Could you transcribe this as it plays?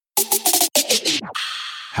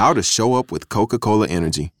How to show up with Coca-Cola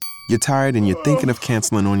Energy. You're tired and you're thinking of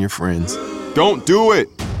canceling on your friends. Don't do it!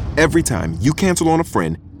 Every time you cancel on a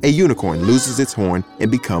friend, a unicorn loses its horn and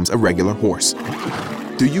becomes a regular horse.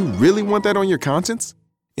 Do you really want that on your conscience?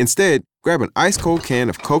 Instead, grab an ice-cold can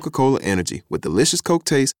of Coca-Cola Energy with delicious Coke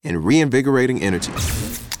taste and reinvigorating energy.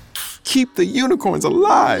 Keep the unicorns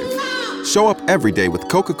alive! Show up every day with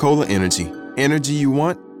Coca-Cola Energy. Energy you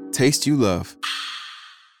want, taste you love.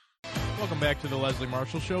 Welcome back to the Leslie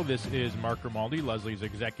Marshall Show. This is Mark Grimaldi, Leslie's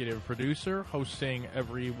executive producer, hosting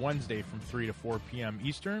every Wednesday from 3 to 4 p.m.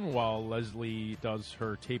 Eastern while Leslie does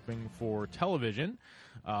her taping for television.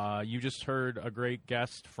 You just heard a great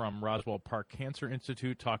guest from Roswell Park Cancer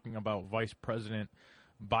Institute talking about Vice President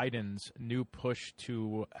Biden's new push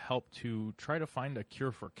to help to try to find a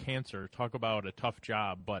cure for cancer. Talk about a tough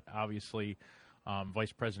job, but obviously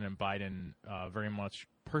Vice President Biden very much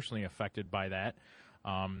personally affected by that.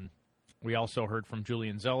 We also heard from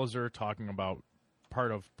Julian Zelizer talking about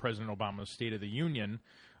part of President Obama's State of the Union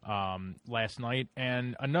last night.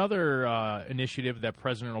 And another initiative that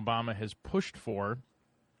President Obama has pushed for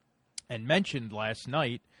and mentioned last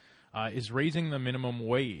night is raising the minimum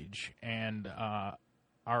wage. And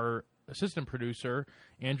our assistant producer,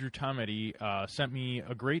 Andrew Tomety, sent me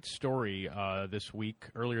a great story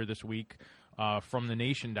earlier this week, from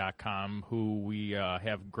thenation.com, who we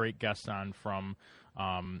have great guests on from,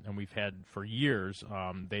 and we've had for years.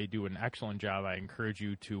 They do an excellent job. I encourage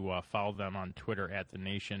you to follow them on Twitter at The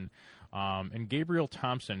Nation. And Gabriel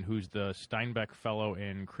Thompson, who's the Steinbeck Fellow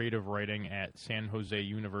in Creative Writing at San Jose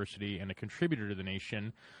University and a contributor to The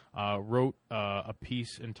Nation, wrote a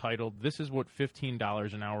piece entitled, "This is what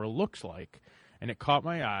 $15 an hour looks like." And it caught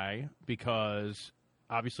my eye because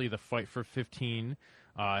obviously the fight for 15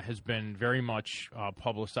 has been very much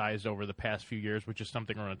publicized over the past few years, which is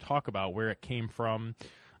something we're going to talk about, where it came from,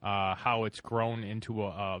 how it's grown into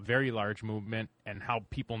a very large movement, and how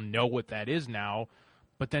people know what that is now.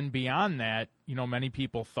 But then beyond that, many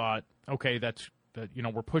people thought, okay,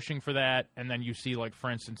 we're pushing for that. And then you see, like,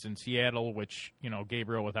 for instance, in Seattle, which,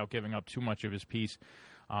 Gabriel, without giving up too much of his piece,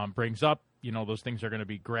 brings up, those things are going to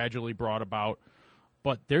be gradually brought about.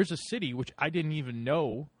 But there's a city, which I didn't even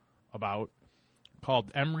know about,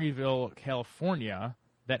 called Emeryville, California,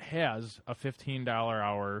 that has a $15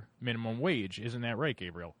 hour minimum wage. Isn't that right,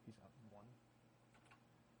 Gabriel?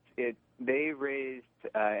 They raised,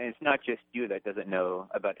 and it's not just you that doesn't know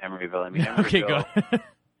about Emeryville. I mean, Emeryville okay, go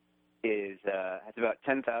has about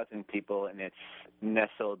 10,000 people, and it's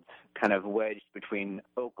nestled kind of wedged between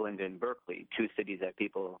Oakland and Berkeley, two cities that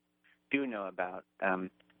people do know about.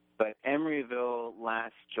 But Emeryville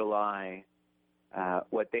last July,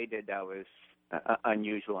 what they did that was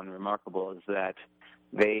unusual and remarkable is that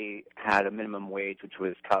they had a minimum wage, which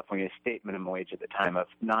was California's state minimum wage at the time, of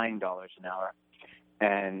 $9 an hour.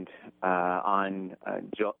 And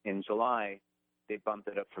in July, they bumped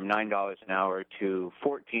it up from $9 an hour to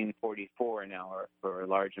 $14.44 an hour for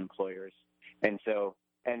large employers. And so,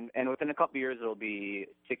 and within a couple of years, it'll be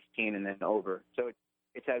 16 and then over. So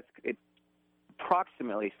it's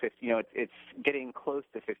approximately 50. It's getting close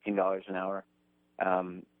to $15 an hour.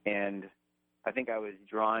 And I think I was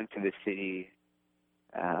drawn to the city,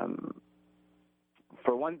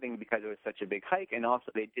 for one thing, because it was such a big hike, and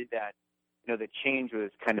also they did that. The change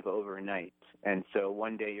was kind of overnight. And so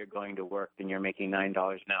one day you're going to work and you're making $9 an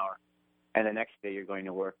hour. And the next day you're going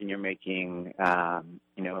to work and you're making,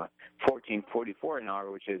 $14.44 an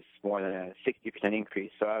hour, which is more than a 60%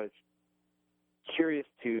 increase. So I was curious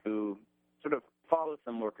to sort of follow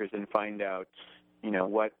some workers and find out,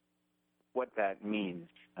 what that means.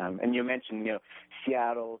 And you mentioned,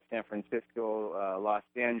 Seattle, San Francisco, Los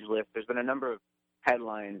Angeles. There's been a number of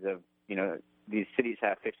headlines of, these cities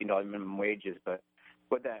have $15 minimum wages, but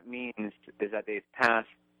what that means is that they've passed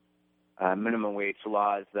minimum wage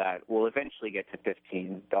laws that will eventually get to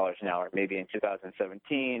 $15 an hour, maybe in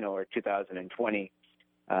 2017 or 2020.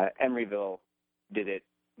 Emeryville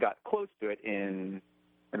got close to it in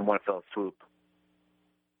one fell swoop.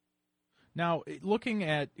 Now, looking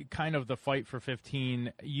at kind of the fight for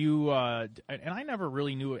 15, you and I never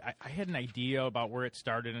really knew. I had an idea about where it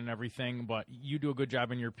started and everything, but you do a good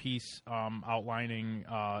job in your piece outlining.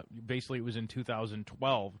 Basically, it was in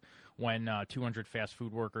 2012 when 200 fast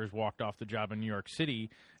food workers walked off the job in New York City,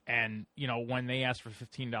 and when they asked for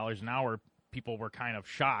 $15 an hour, people were kind of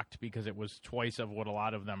shocked because it was twice of what a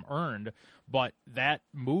lot of them earned. But that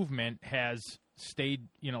movement has stayed,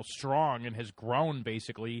 strong and has grown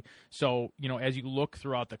basically. So, as you look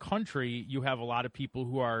throughout the country, you have a lot of people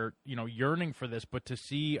who are, yearning for this, but to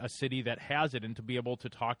see a city that has it and to be able to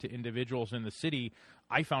talk to individuals in the city,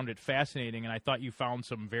 I found it fascinating, and I thought you found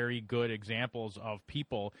some very good examples of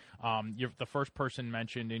people. You're the first person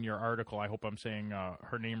mentioned in your article. I hope I'm saying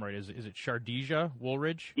her name right. Is it Shardija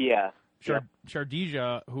Woolridge? Yeah.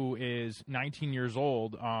 Shardija, who is 19 years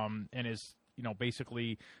old and is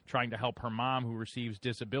basically trying to help her mom who receives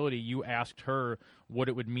disability. You asked her what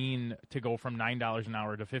it would mean to go from $9 an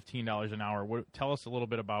hour to $15 an hour. Tell us a little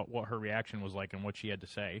bit about what her reaction was like and what she had to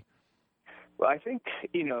say. Well, I think,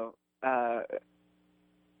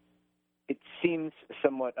 it seems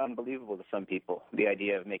somewhat unbelievable to some people, the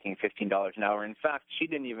idea of making $15 an hour. In fact, she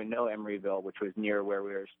didn't even know Emeryville, which was near where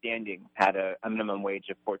we were standing, had a minimum wage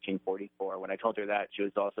of $14.44. When I told her that, she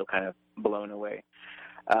was also kind of blown away.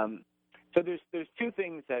 So there's two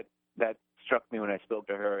things that struck me when I spoke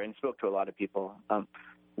to her and spoke to a lot of people.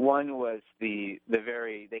 One was they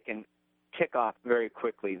can tick off very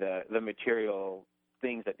quickly the material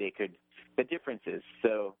things that the differences.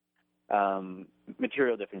 So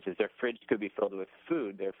material differences. Their fridge could be filled with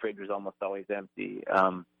food. Their fridge was almost always empty.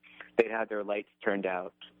 They'd had their lights turned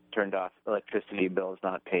off, electricity bills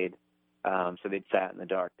not paid. So they'd sat in the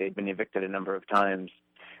dark. They'd been evicted a number of times.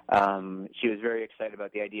 She was very excited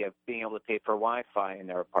about the idea of being able to pay for Wi-Fi in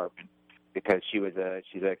their apartment because she's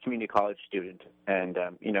a community college student, and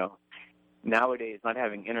nowadays not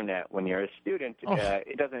having internet when you're a student,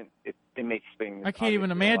 it makes things. I can't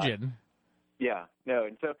even imagine. Yeah, no,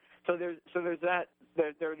 and so there's that.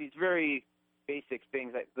 There are these very basic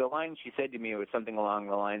things. The line she said to me was something along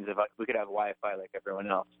the lines of, "We could have Wi-Fi like everyone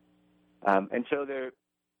else," and so there.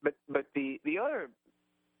 But the other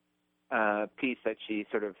piece that she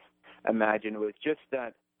sort of imagined was just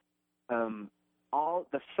that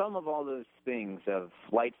the sum of all those things of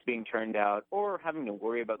lights being turned out, or having to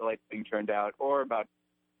worry about the lights being turned out, or about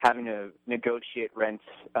having to negotiate rent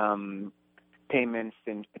payments,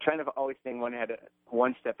 and trying to always staying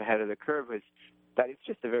one step ahead of the curve, was that it's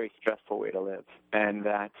just a very stressful way to live, and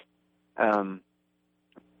that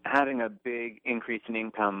having a big increase in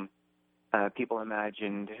income, people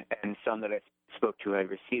imagined, and some that I spoke to, I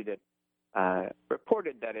received it,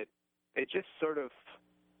 reported that it just sort of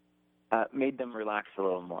made them relax a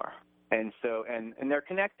little more. And so, and they're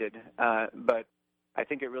connected, but I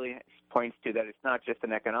think it really points to that it's not just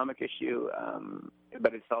an economic issue,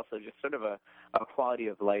 but it's also just sort of a quality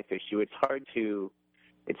of life issue. It's hard to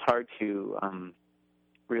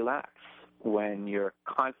relax when you're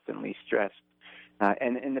constantly stressed,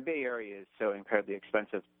 and the Bay Area is so incredibly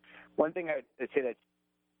expensive. One thing I'd say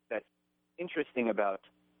that's interesting about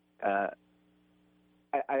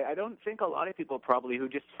I don't think a lot of people probably who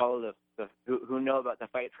just follow who know about the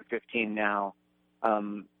Fight for 15 now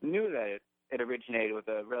knew that it originated with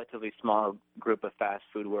a relatively small group of fast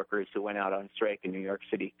food workers who went out on strike in New York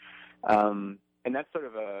City, and that's sort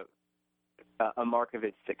of a mark of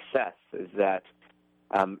its success, is that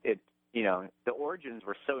the origins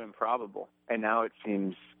were so improbable, and now it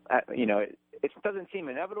seems it doesn't seem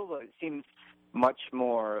inevitable. It seems much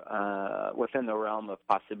more within the realm of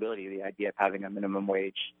possibility, the idea of having a minimum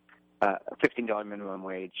wage, $15 minimum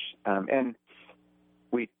wage. And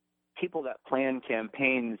people that plan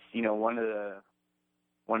campaigns, one of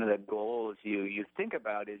the goals you think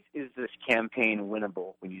about is this campaign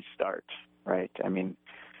winnable when you start, right? I mean,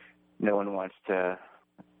 no one wants to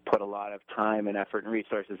put a lot of time and effort and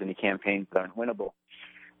resources into campaigns that aren't winnable.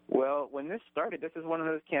 Well, when this started, this is one of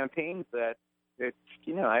those campaigns that it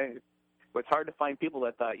was hard to find people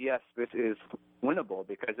that thought, yes, this is winnable,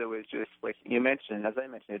 because it was just, like you mentioned, as I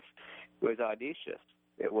mentioned, it was audacious.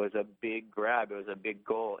 It was a big grab. It was a big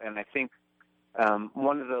goal. And I think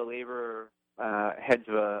one of the labor heads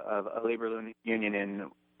of a labor union in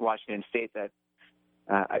Washington State that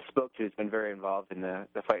I spoke to, has been very involved in the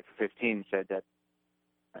Fight for 15, said that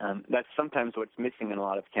that's sometimes what's missing in a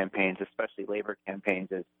lot of campaigns, especially labor campaigns,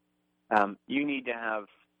 is you need to have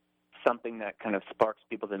something that kind of sparks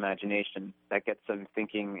people's imagination, that gets them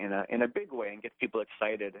thinking in a big way and gets people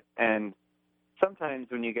excited. And sometimes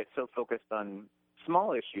when you get so focused on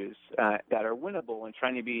small issues that are winnable and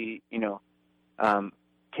trying to be,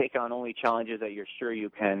 take on only challenges that you're sure you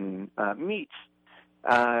can meet,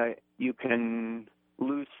 you can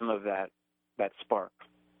lose some of that spark.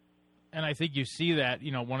 And I think you see that,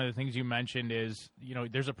 one of the things you mentioned is,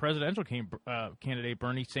 there's a presidential candidate,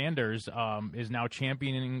 Bernie Sanders, is now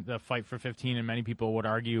championing the Fight for 15, and many people would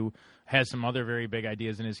argue has some other very big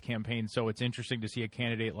ideas in his campaign. So it's interesting to see a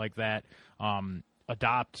candidate like that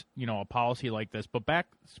adopt, a policy like this. But back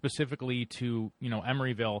specifically to,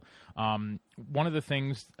 Emeryville, one of the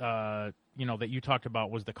things, that you talked about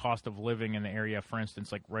was the cost of living in the area, for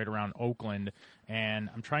instance, like right around Oakland. And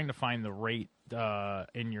I'm trying to find the rate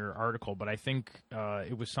in your article, but I think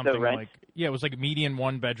it was something like, it was like a median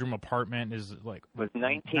one-bedroom apartment is like was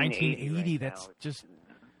 1980. Right. That's just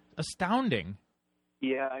astounding.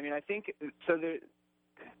 Yeah, I mean, I think so.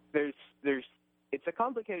 There's it's a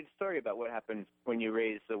complicated story about what happens when you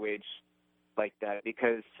raise the wage like that,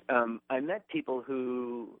 because I met people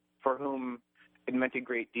for whom it meant a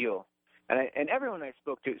great deal, and everyone I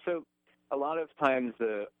spoke to. So a lot of times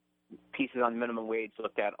the pieces on minimum wage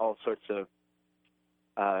looked at all sorts of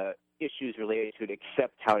issues related to it,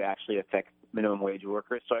 except how it actually affects minimum wage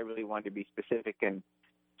workers. So I really wanted to be specific and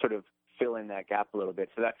sort of fill in that gap a little bit.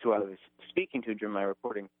 So that's who I was speaking to during my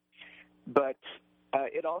reporting. But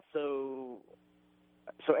it also,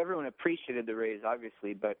 so everyone appreciated the raise,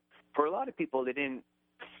 obviously, but for a lot of people, they didn't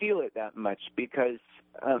feel it that much because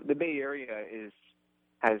the Bay Area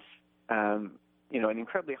has an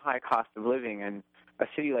incredibly high cost of living, and a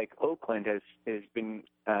city like Oakland has been,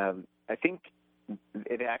 I think,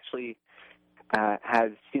 it actually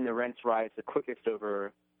has seen the rents rise the quickest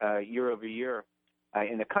over year over year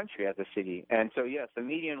in the country as a city. And so, yes, the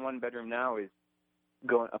median one-bedroom now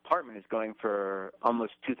apartment is going for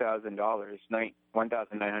almost $2,000,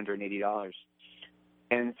 $1,980.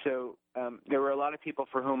 And so there were a lot of people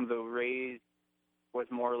for whom the raise was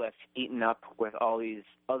more or less eaten up with all these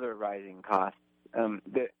other rising costs.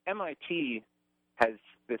 The MIT has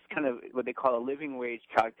this kind of what they call a living wage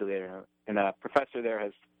calculator, and a professor there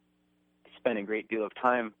has spent a great deal of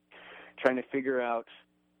time trying to figure out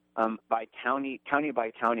by county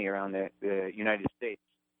by county around the United States,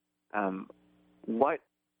 what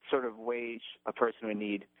sort of wage a person would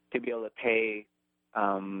need to be able to pay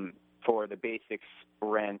for the basics,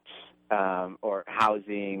 rent, or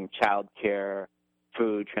housing, child care,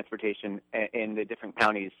 food, transportation in the different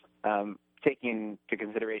counties, taking into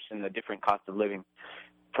consideration the different cost of living.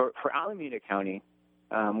 For Alameda County,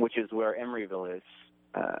 which is where Emeryville is,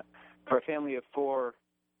 for a family of four,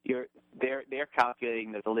 they're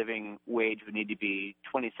calculating that the living wage would need to be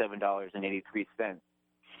 $27.83.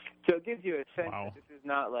 So it gives you a sense that this is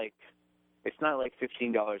not like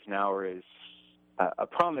 $15 an hour is a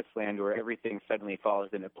promised land where everything suddenly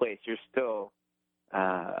falls into place. You're still,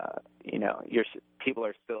 people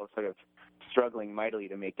are still sort of struggling mightily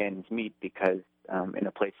to make ends meet because in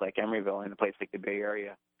a place like Emeryville, in a place like the Bay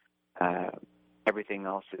Area, costs of everything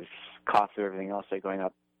else are going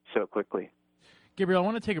up so quickly. Gabriel, I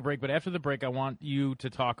want to take a break, but after the break, I want you to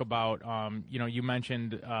talk about, you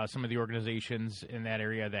mentioned some of the organizations in that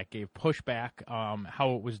area that gave pushback,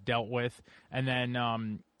 how it was dealt with, and then,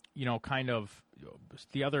 kind of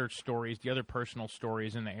the other stories, the other personal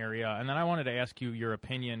stories in the area. And then I wanted to ask you your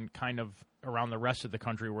opinion kind of around the rest of the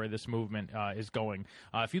country where this movement is going.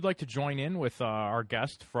 If you'd like to join in with our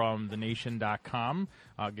guest from thenation.com,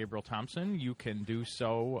 Gabriel Thompson, you can do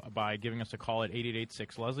so by giving us a call at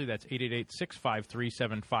 888-6-LESLIE. That's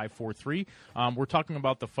 888-653-7543. We're talking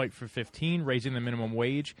about the Fight for 15, raising the minimum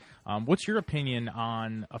wage. What's your opinion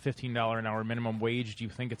on a $15 an hour minimum wage? Do you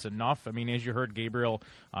think it's enough? I mean, as you heard, Gabriel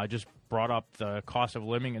just brought up the cost of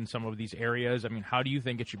living in some of these areas. I mean, how do you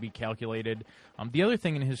think it should be calculated? The other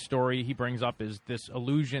thing in his story he brings up is this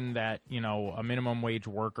illusion that, a minimum wage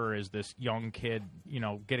worker is this young kid,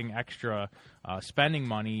 getting extra spending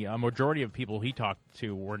money. A majority of people he talked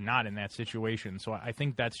to were not in that situation. So I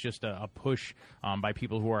think that's just a push by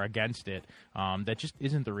people who are against it that just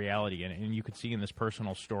isn't the reality. And you could see in this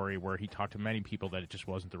personal story where he talked to many people that it just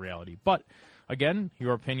wasn't the reality. But again,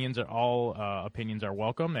 your opinions are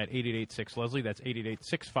welcome at 888-6-LESLIE. That's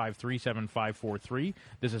 888-653-7543.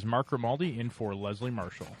 This is Mark Grimaldi in for Leslie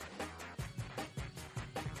Marshall.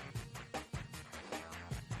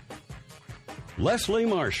 Leslie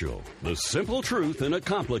Marshall, the simple truth in a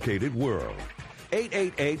complicated world.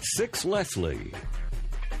 888-6-LESLIE.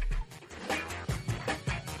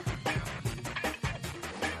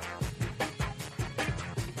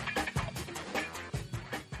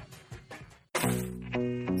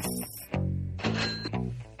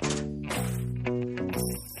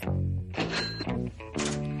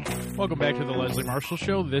 Welcome back to the Leslie Marshall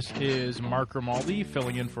Show. This is Mark Grimaldi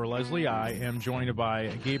filling in for Leslie. I am joined by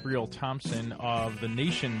Gabriel Thompson of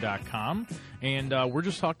thenation.com, and we're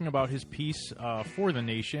just talking about his piece for The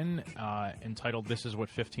Nation entitled "This is what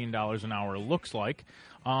 $15 an hour looks like."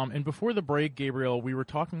 And before the break, Gabriel, we were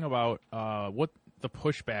talking about what the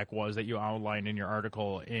pushback was that you outlined in your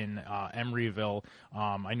article in Emeryville.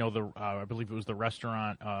 I know I believe it was the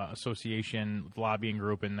Restaurant Association lobbying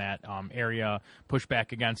group in that area pushed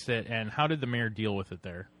back against it. And how did the mayor deal with it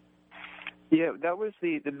there? Yeah, that was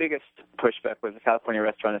the biggest pushback was the California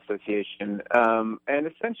Restaurant Association. And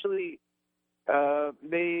essentially,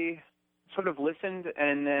 they sort of listened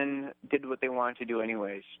and then did what they wanted to do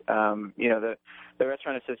anyways. The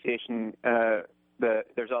Restaurant Association,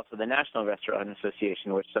 there's also the National Restaurant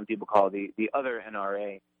Association, which some people call the other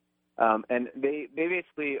NRA. And they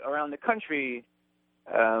basically, around the country,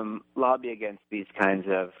 lobby against these kinds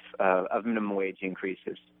of minimum wage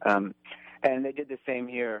increases. And they did the same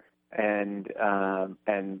here. And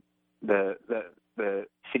the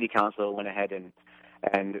city council went ahead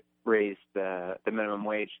and raised the minimum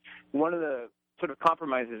wage. One of the sort of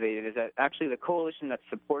compromises they did is that actually the coalition that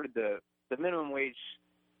supported the minimum wage,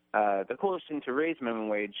 the coalition to raise minimum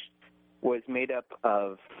wage, was made up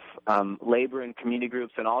of labor and community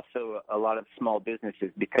groups and also a lot of small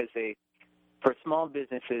businesses, because for small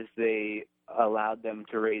businesses they allowed them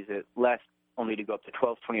to raise it less, only to go up to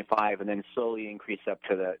 $12.25, and then slowly increase up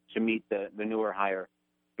to meet the newer higher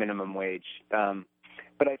minimum wage.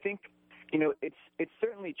 But I think it's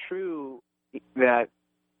certainly true that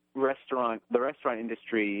the restaurant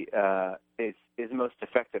industry is most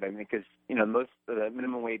affected. I mean, because most of the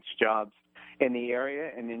minimum wage jobs in the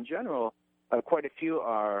area and in general, quite a few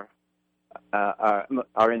are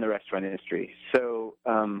in the restaurant industry. So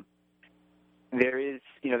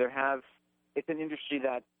it's an industry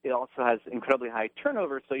that it also has incredibly high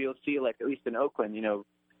turnover. So you'll see, like at least in Oakland,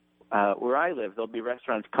 where I live, there'll be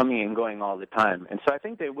restaurants coming and going all the time. And so I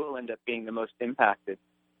think they will end up being the most impacted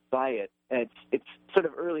by it. And it's sort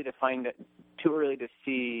of too early to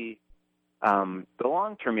see the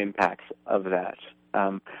long-term impacts of that.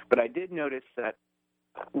 But I did notice that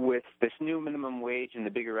with this new minimum wage in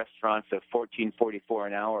the bigger restaurants of $14.44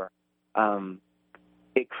 an hour,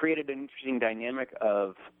 it created an interesting dynamic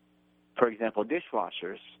of, for example,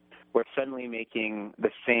 dishwashers were suddenly making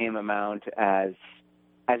the same amount as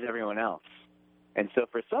everyone else. And so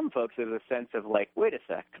for some folks, there's a sense of like, wait a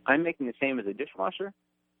sec, I'm making the same as a dishwasher?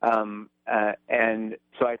 And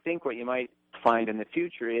so I think what you might find in the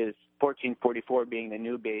future is $14.44 being the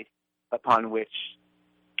new base upon which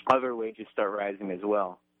other wages start rising as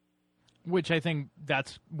well. Which I think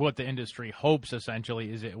that's what the industry hopes,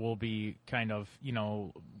 essentially, is it will be kind of,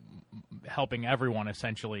 helping everyone,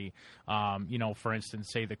 essentially. For instance,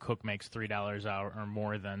 say the cook makes $3 an hour or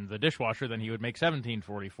more than the dishwasher, then he would make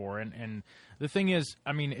 $17.44. And the thing is,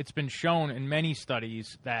 I mean, it's been shown in many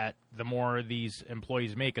studies that the more these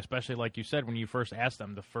employees make, especially like you said, when you first ask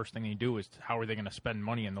them, the first thing they do is how are they going to spend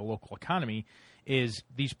money in the local economy, is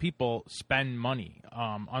these people spend money.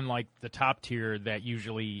 Unlike the top tier that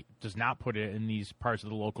usually does not put it in these parts of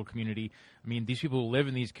the local community, I mean, these people who live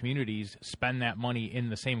in these communities spend that money in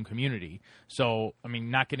the same community. So, I mean,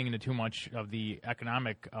 not getting into too much of the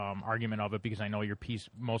economic argument of it, because I know your piece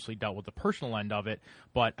mostly dealt with the personal end of it,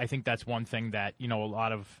 but I think that's one thing that, a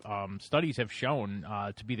lot of studies have shown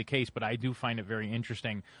to be the case, but I do find it very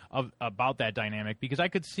interesting about that dynamic, because I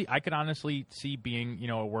could honestly see being,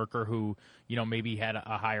 a worker who, maybe had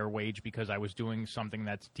a higher wage because I was doing something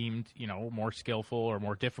that's deemed, more skillful or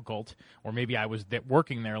more difficult, or maybe I was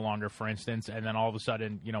working there longer, for instance, and then all of a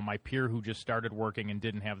sudden, my peer who just started working and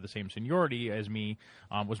didn't have the same seniority as me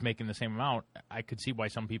was making the same amount. I could see why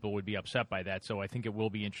some people would be upset by that. So I think it will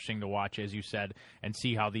be interesting to watch, as you said, and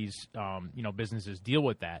see how these, businesses deal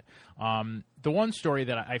with that. The one story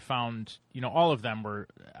that I found, all of them were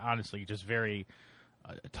honestly just very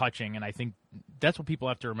touching, and I think that's what people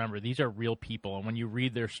have to remember. These are real people, and when you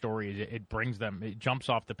read their stories, it jumps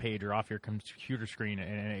off the page or off your computer screen,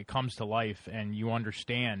 and it comes to life, and you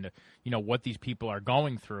understand, what these people are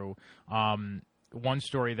going through. One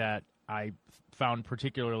story that I found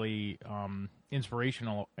particularly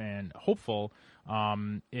inspirational and hopeful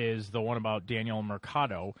is the one about Daniel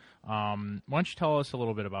Mercado. Why don't you tell us a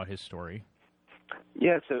little bit about his story?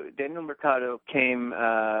 Yeah, so Daniel Mercado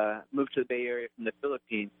moved to the Bay Area from the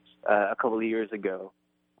Philippines a couple of years ago,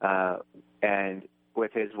 and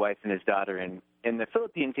with his wife and his daughter. And in the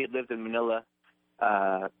Philippines, he had lived in Manila,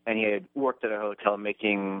 and he had worked at a hotel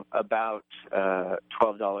making about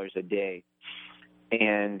 $12 a day.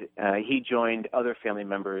 And he joined other family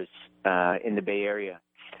members in the Bay Area.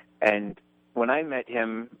 And when I met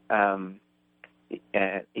him,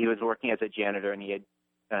 he was working as a janitor, and he had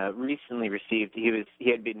recently received. He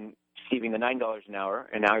had been receiving the $9 an hour,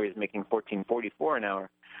 and now he was making $14.44 an hour.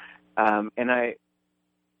 And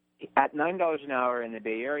at $9 an hour in the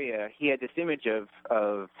Bay Area, he had this image of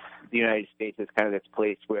the United States as kind of this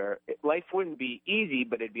place where life wouldn't be easy,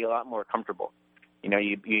 but it'd be a lot more comfortable. You know,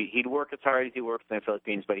 he'd work as hard as he works in the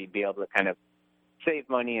Philippines, but he'd be able to kind of save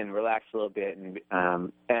money and relax a little bit, and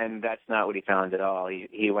that's not what he found at all.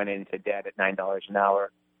 He went into debt at $9 an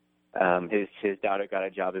hour. His daughter got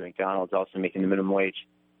a job at McDonald's, also making the minimum wage.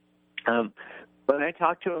 But when I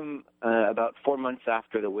talked to him about 4 months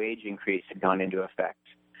after the wage increase had gone into effect,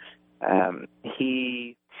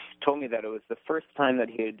 he told me that it was the first time that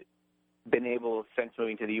he had been able, since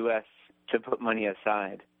moving to the U.S., to put money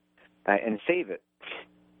aside and save it.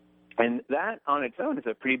 And that on its own is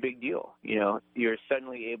a pretty big deal. You know, you're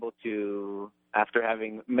suddenly able to, after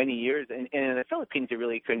having many years, and in the Philippines you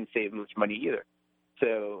really couldn't save much money either.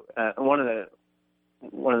 So one of the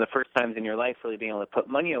first times in your life really being able to put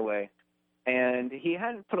money away. And he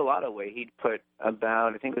hadn't put a lot away. He'd put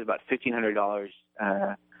about, I think it was about $1,500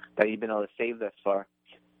 that he'd been able to save thus far.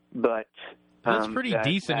 But that's pretty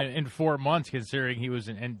decent in 4 months, considering he was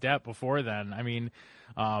in debt before then. I mean,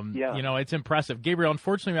 you know, it's impressive. Gabriel,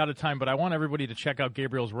 unfortunately, we're out of time, but I want everybody to check out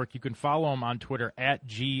Gabriel's work. You can follow him on Twitter at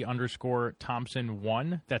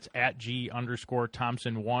 @G_Thompson1. That's at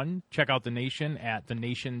 @G_Thompson1. Check out The Nation at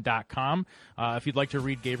thenation.com. If you'd like to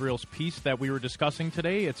read Gabriel's piece that we were discussing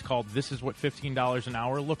today, it's called This Is What $15 an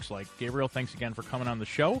Hour Looks Like. Gabriel, thanks again for coming on the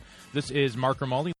show. This is Mark Grimaldi.